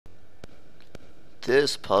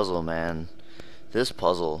This puzzle, man. This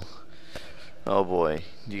puzzle. Oh boy.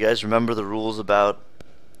 Do you guys remember the rules about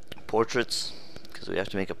portraits? Because we have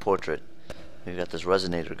to make a portrait. We've got this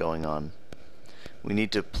resonator going on. We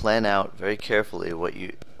need to plan out very carefully what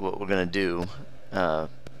we're gonna do,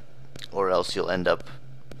 or else you'll end up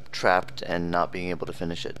trapped and not being able to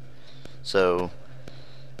finish it. So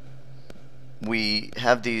we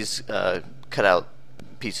have these cut out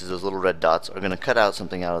pieces. Those little red dots are going to cut out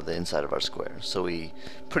something out of the inside of our square. So we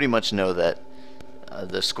pretty much know that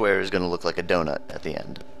the square is going to look like a donut at the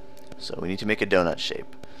end. So we need to make a donut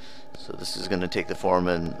shape. So this is going to take the form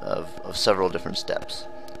of several different steps.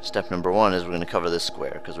 Step number one is we're going to cover this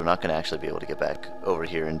square, because we're not going to actually be able to get back over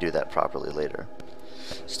here and do that properly later.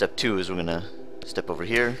 Step two is we're going to step over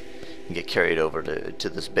here and get carried over to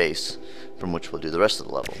this base, from which we'll do the rest of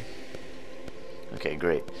the level. Okay,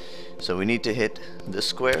 great. So we need to hit this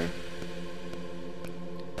square,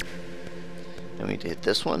 and we need to hit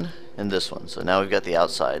this one and this one. So now we've got the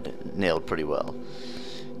outside nailed pretty well.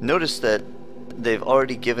 Notice that they've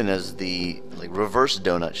already given us the reverse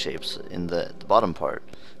donut shapes in the bottom part.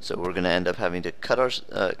 So we're going to end up having to cut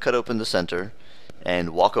open the center and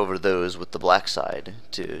walk over those with the black side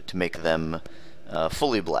to make them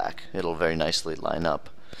fully black. It'll very nicely line up.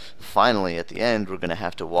 Finally, at the end, we're going to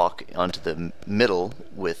have to walk onto the middle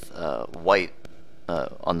with white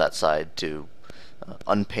on that side to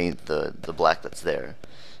unpaint the black that's there.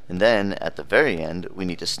 And then at the very end, we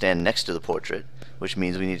need to stand next to the portrait, which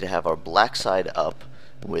means we need to have our black side up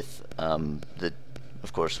with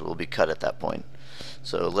of course, will be cut at that point.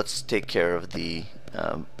 So let's take care of the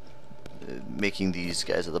making these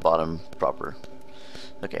guys at the bottom proper.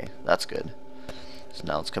 Okay, that's good. So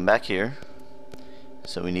now let's come back here.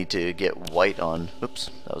 So we need to get white on. Oops,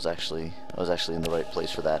 I was actually in the right place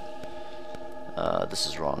for that. This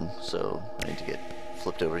is wrong, so I need to get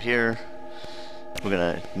flipped over here. We're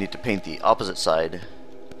gonna need to paint the opposite side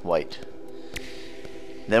white.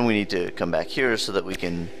 Then we need to come back here so that we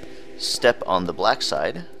can step on the black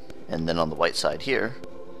side and then on the white side here.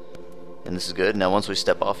 And this is good. Now once we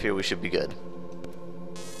step off here, we should be good.